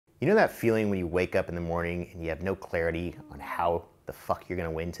You know that feeling when you wake up in the morning and you have no clarity on how the fuck you're gonna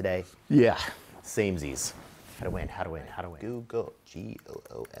win today? Yeah. Samesies. How to win, how to win, how to win. Google,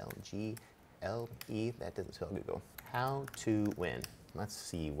 G-O-O-L-G-L-E. That doesn't spell Google. How to win. Let's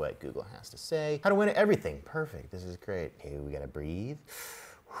see what Google has to say. How to win at everything. Perfect, this is great. Okay, we gotta breathe.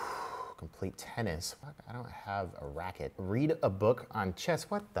 Complete tennis. Fuck, I don't have a racket. Read a book on chess.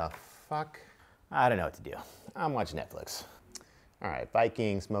 What the fuck? I don't know what to do. I'm watching Netflix. All right,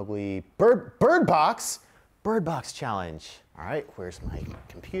 Vikings, Mowgli, Bird Box challenge. All right, where's my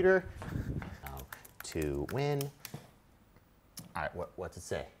computer? How to win. All right, what's it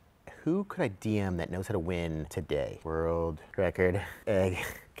say? Who could I DM that knows how to win today? World record, egg.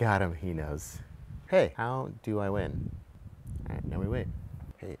 Got him, he knows. Hey, how do I win? All right, now we wait.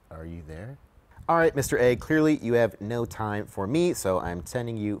 Hey, are you there? All right, Mr. Egg, clearly you have no time for me, so I'm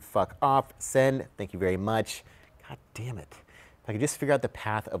sending you fuck off. Send, thank you very much. God damn it. If I could just figure out the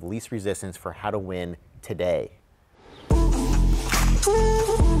path of least resistance for how to win today.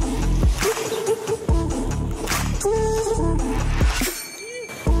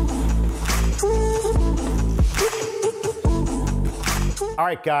 All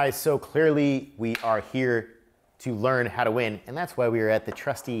right, guys, so clearly we are here to learn how to win, and that's why we are at the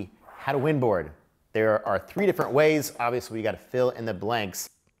trusty How to Win board. There are 3 different ways. Obviously, we got to fill in the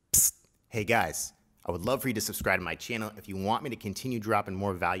blanks. Psst. Hey, guys. I would love for you to subscribe to my channel. If you want me to continue dropping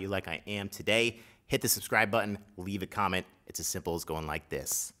more value like I am today, hit the subscribe button, leave a comment. It's as simple as going like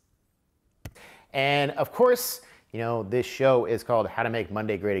this. And of course, you know, this show is called How to Make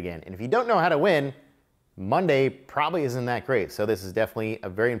Monday Great Again. And if you don't know how to win, Monday probably isn't that great. So this is definitely a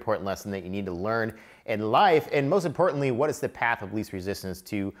very important lesson that you need to learn in life. And most importantly, what is the path of least resistance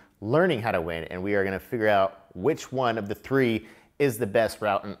to learning how to win? And we are going to figure out which one of the 3 is the best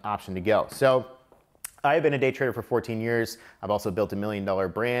route and option to go. So I've been a day trader for 14 years. I've also built $1 million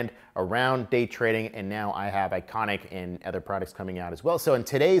brand around day trading, and now I have Iconic and other products coming out as well. So in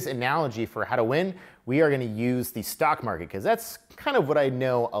today's analogy for how to win, we are gonna use the stock market, because that's kind of what I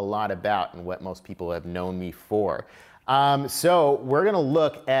know a lot about and what most people have known me for. So we're gonna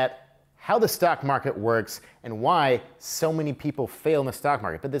look at how the stock market works and why so many people fail in the stock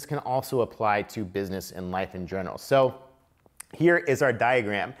market, but this can also apply to business and life in general. So here is our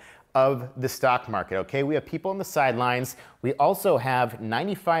diagram of the stock market, okay? We have people on the sidelines. We also have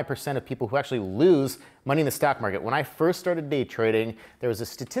 95% of people who actually lose money in the stock market. When I first started day trading, there was a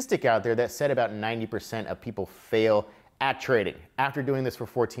statistic out there that said about 90% of people fail at trading. After doing this for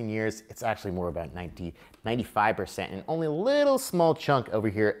 14 years, it's actually more about 95%, and only a little small chunk over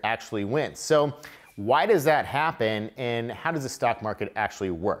here actually wins. So why does that happen, and how does the stock market actually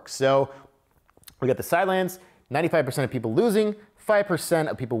work? So we got the sidelines, 95% of people losing, 5%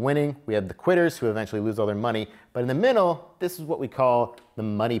 of people winning. We have the quitters who eventually lose all their money. But in the middle, this is what we call the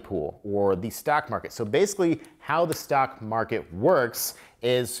money pool, or the stock market. So basically how the stock market works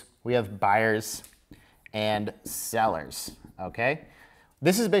is we have buyers and sellers, okay?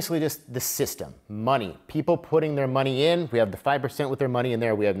 This is basically just the system, money, people putting their money in. We have the 5% with their money in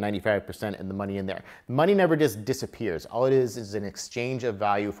there. We have 95% in the money in there. Money never just disappears. All it is an exchange of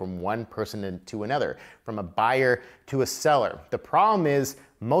value from one person to another, from a buyer to a seller. The problem is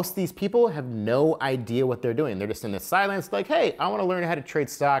most of these people have no idea what they're doing. They're just in the silence like, hey, I wanna learn how to trade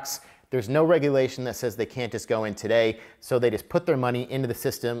stocks. There's no regulation that says they can't just go in today. So they just put their money into the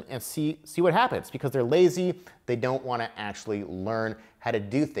system and see what happens, because they're lazy. They don't wanna actually learn how to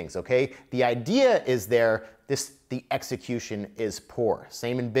do things, okay? The idea is there, the execution is poor.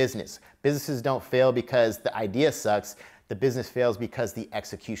 Same in business. Businesses don't fail because the idea sucks. The business fails because the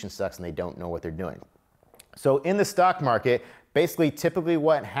execution sucks and they don't know what they're doing. So in the stock market, basically, typically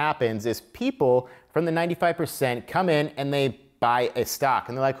what happens is people from the 95% come in and they buy a stock,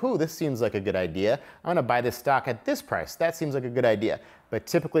 and they're like, ooh, this seems like a good idea. I'm gonna buy this stock at this price. That seems like a good idea. But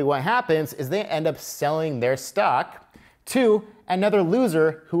typically what happens is they end up selling their stock to another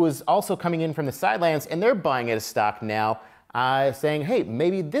loser who is also coming in from the sidelines, and they're buying at a stock now, saying, hey,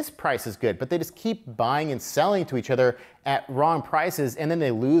 maybe this price is good, but they just keep buying and selling to each other at wrong prices, and then they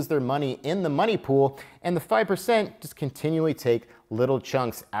lose their money in the money pool, and the 5% just continually take little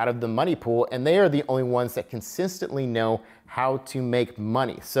chunks out of the money pool, and they are the only ones that consistently know how to make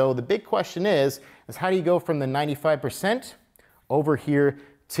money. So the big question is how do you go from the 95% over here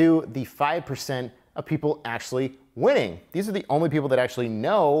to the 5% of people actually winning? These are the only people that actually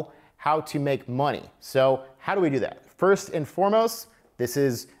know how to make money. So how do we do that? First and foremost, this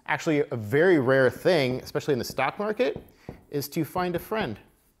is actually a very rare thing, especially in the stock market, is to find a friend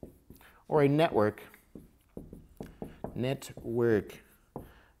or a network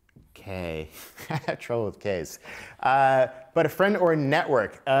K. I have trouble with Ks. But a friend or a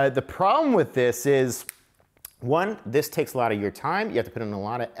network. The problem with this is, one, this takes a lot of your time. You have to put in a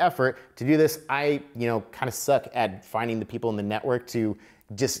lot of effort to do this. I, kind of suck at finding the people in the network to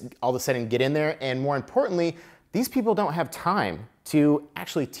just all of a sudden get in there. And more importantly, these people don't have time to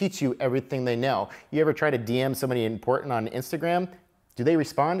actually teach you everything they know. You ever try to DM somebody important on Instagram? Do they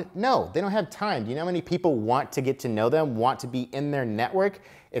respond? No, they don't have time. Do you know how many people want to get to know them, want to be in their network?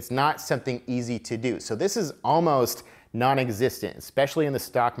 It's not something easy to do. So this is almost non-existent, especially in the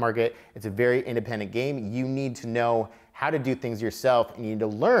stock market. It's a very independent game. You need to know how to do things yourself, and you need to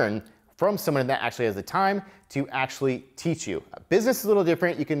learn from someone that actually has the time to actually teach you. Business is a little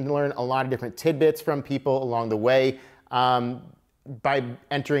different. You can learn a lot of different tidbits from people along the way. By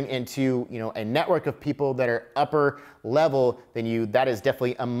entering into a network of people that are upper level than you, that is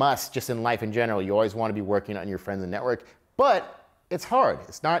definitely a must just in life in general. You always want to be working on your friends and network, but it's hard.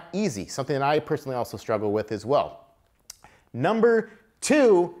 It's not easy. Something that I personally also struggle with as well. Number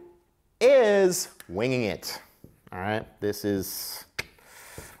 2 is winging it. All right, this is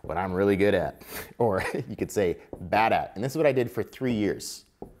what I'm really good at, or you could say bad at. And this is what I did for 3 years.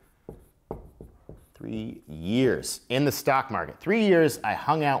 3 years in the stock market. 3 years, I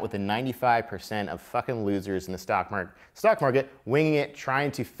hung out with the 95% of fucking losers in the stock market, winging it,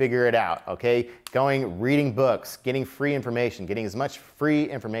 trying to figure it out, okay? Reading books, getting free information, getting as much free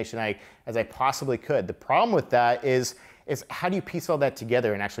information as I possibly could. The problem with that is how do you piece all that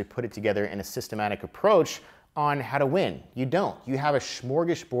together and actually put it together in a systematic approach on how to win? You don't. You have a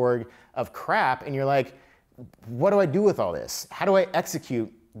smorgasbord of crap and you're like, what do I do with all this? How do I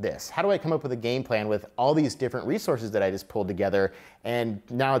execute this? How do I come up with a game plan with all these different resources that I just pulled together? And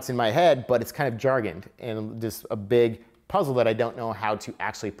now it's in my head, but it's kind of jargoned and just a big puzzle that I don't know how to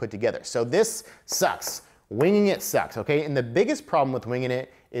actually put together. So this sucks. Winging it sucks, okay? And the biggest problem with winging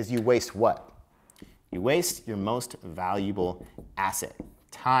it is you waste what? You waste your most valuable asset,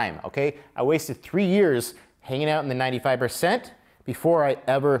 time, okay? I wasted 3 years hanging out in the 95% before I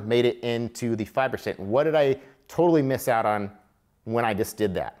ever made it into the 5%. What did I totally miss out on when I just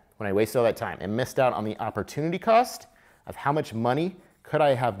did that, when I wasted all that time? I missed out on the opportunity cost of how much money could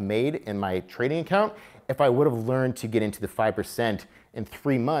I have made in my trading account if I would have learned to get into the 5% in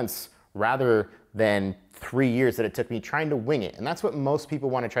 3 months rather than 3 years that it took me trying to wing it. And that's what most people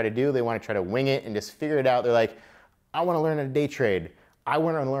want to try to do. They want to try to wing it and just figure it out. They're like, I want to learn how to day trade. I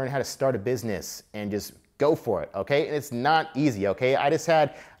want to learn how to start a business and just go for it, okay? And it's not easy, okay? I just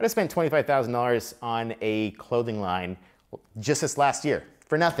spent $25,000 on a clothing line just this last year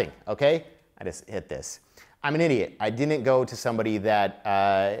for nothing, okay? I just hit this. I'm an idiot. I didn't go to somebody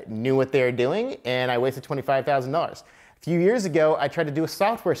that knew what they were doing, and I wasted $25,000. A few years ago, I tried to do a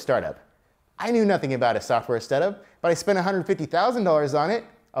software startup. I knew nothing about a software startup, but I spent $150,000 on it,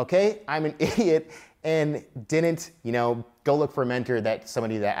 okay? I'm an idiot and didn't, go look for a mentor,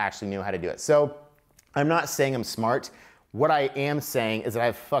 somebody that actually knew how to do it. So I'm not saying I'm smart. What I am saying is that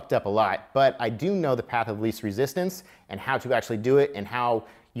I've fucked up a lot, but I do know the path of least resistance and how to actually do it, and how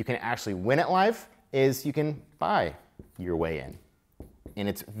you can actually win at life is you can buy your way in. And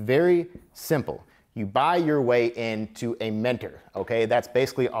it's very simple. You buy your way into a mentor, okay? That's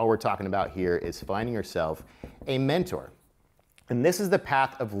basically all we're talking about here, is finding yourself a mentor. And this is the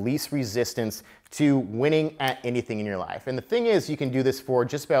path of least resistance to winning at anything in your life. And the thing is, you can do this for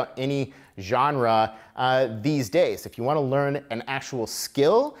just about any genre these days. If you want to learn an actual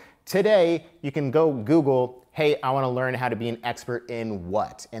skill, today you can go Google, hey, I want to learn how to be an expert in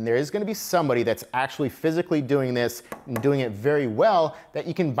what? And there is going to be somebody that's actually physically doing this and doing it very well that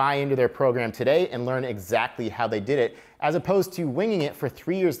you can buy into their program today and learn exactly how they did it, as opposed to winging it for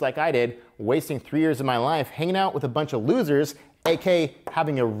 3 years like I did, wasting 3 years of my life hanging out with a bunch of losers, aka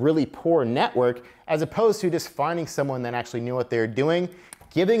having a really poor network, as opposed to just finding someone that actually knew what they were doing,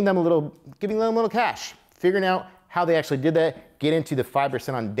 giving them a little cash, figuring out how they actually did that, get into the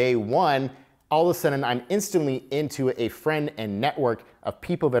 5% on day one. All of a sudden, I'm instantly into a friend and network of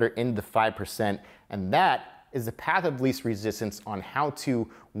people that are in the 5%. And that is the path of least resistance on how to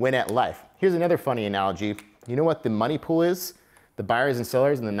win at life. Here's another funny analogy. You know what the money pool is? The buyers and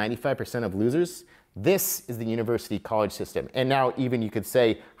sellers and the 95% of losers? This is the university college system. And now even you could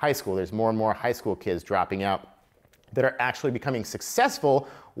say high school. There's more and more high school kids dropping out that are actually becoming successful.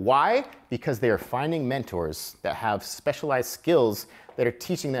 Why? Because they are finding mentors that have specialized skills that are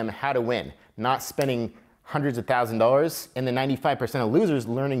teaching them how to win, not spending hundreds of $1,000s, and the 95% of losers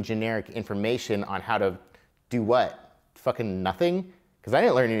learning generic information on how to do what? Fucking nothing? Because I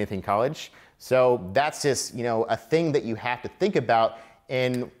didn't learn anything in college. So that's just, a thing that you have to think about.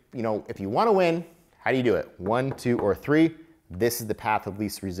 And, if you want to win, how do you do it? 1, 2, or 3? this is the path of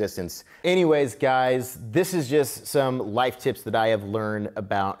least resistance. Anyways, guys, this is just some life tips that I have learned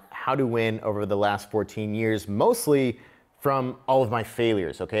about how to win over the last 14 years, mostly from all of my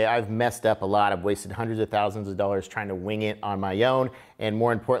failures, okay? I've messed up a lot. I've wasted hundreds of thousands of dollars trying to wing it on my own. And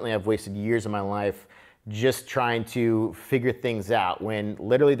more importantly, I've wasted years of my life just trying to figure things out, when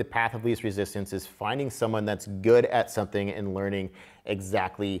literally the path of least resistance is finding someone that's good at something and learning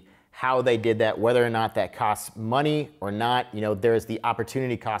exactly how they did that, whether or not that costs money or not. You know, there's the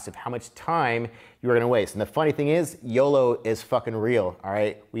opportunity cost of how much time you're gonna waste. And the funny thing is, YOLO is fucking real, all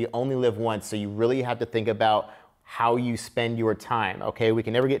right? We only live once, so you really have to think about how you spend your time, okay? We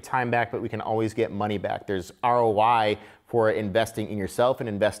can never get time back, but we can always get money back. There's ROI for investing in yourself and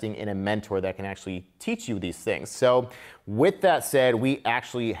investing in a mentor that can actually teach you these things. So with that said, we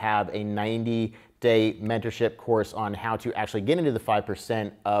actually have a 90-day mentorship course on how to actually get into the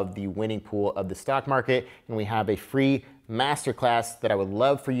 5% of the winning pool of the stock market. And we have a free masterclass that I would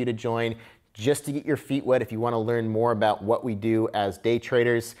love for you to join just to get your feet wet if you want to learn more about what we do as day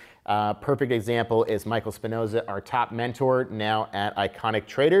traders. Perfect example is Michael Spinoza, our top mentor now at Iconic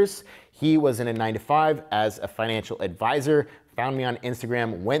Traders. He was in a 9-to-5 as a financial advisor, found me on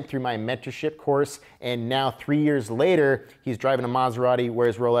Instagram, went through my mentorship course, and now 3 years later, he's driving a Maserati,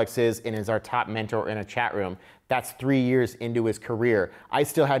 wears Rolexes, and is our top mentor in a chat room. That's 3 years into his career. I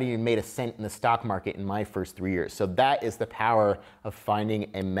still hadn't even made a cent in the stock market in my first 3 years. So that is the power of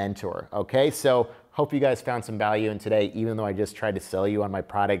finding a mentor, okay? So hope you guys found some value in today, even though I just tried to sell you on my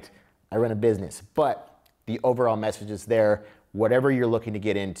product. I run a business, but the overall message is there. Whatever you're looking to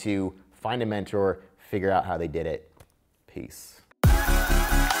get into, find a mentor, figure out how they did it. Peace.